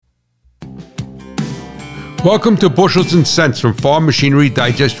Welcome to Bushels and Cents from Farm Machinery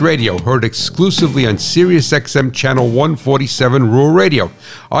Digest Radio, heard exclusively on SiriusXM Channel 147 Rural Radio.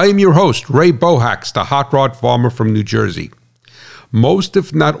 I am your host, Ray Bohacs, the hot rod farmer from New Jersey. Most,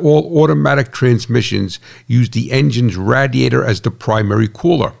 if not all, automatic transmissions use the engine's radiator as the primary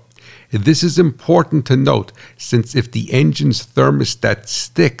cooler. This is important to note, since if the engine's thermostat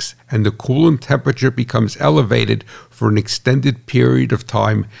sticks and the coolant temperature becomes elevated for an extended period of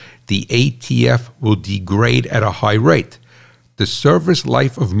time, the ATF will degrade at a high rate. The service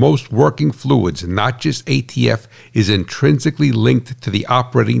life of most working fluids, not just ATF, is intrinsically linked to the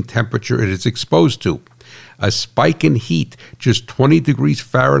operating temperature it is exposed to. A spike in heat, just 20 degrees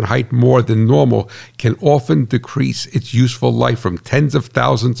Fahrenheit more than normal, can often decrease its useful life from tens of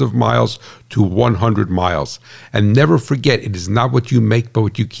thousands of miles to 100 miles. And never forget, it is not what you make, but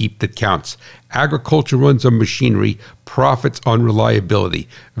what you keep that counts. Agriculture runs on machinery, profits on reliability.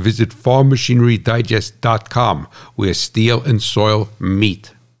 Visit farmmachinerydigest.com, where steel and soil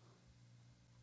meet.